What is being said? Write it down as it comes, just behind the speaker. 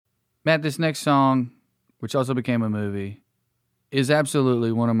Matt, this next song, which also became a movie, is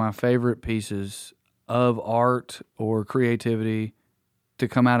absolutely one of my favorite pieces of art or creativity to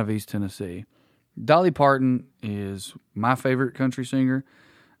come out of East Tennessee. Dolly Parton is my favorite country singer,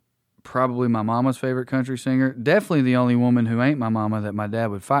 probably my mama's favorite country singer, definitely the only woman who ain't my mama that my dad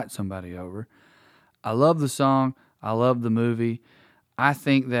would fight somebody over. I love the song. I love the movie. I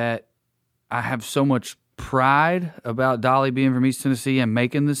think that I have so much pride about Dolly being from East Tennessee and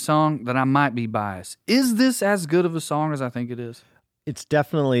making this song that I might be biased. Is this as good of a song as I think it is? It's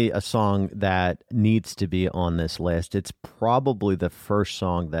definitely a song that needs to be on this list. It's probably the first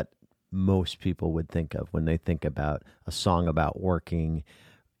song that most people would think of when they think about a song about working,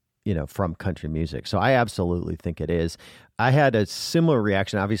 from country music. So I absolutely think it is. I had a similar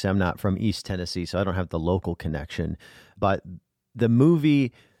reaction. Obviously, I'm not from East Tennessee, so I don't have the local connection. But the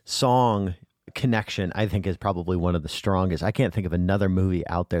movie song connection, I think, is probably one of the strongest. I can't think of another movie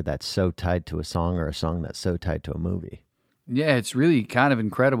out there that's so tied to a song or a song that's so tied to a movie. Yeah, it's really kind of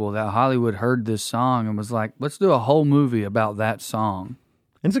incredible that Hollywood heard this song and was like, let's do a whole movie about that song.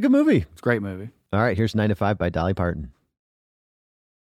 And it's a good movie. It's a great movie. All right, here's 9 to 5 by Dolly Parton.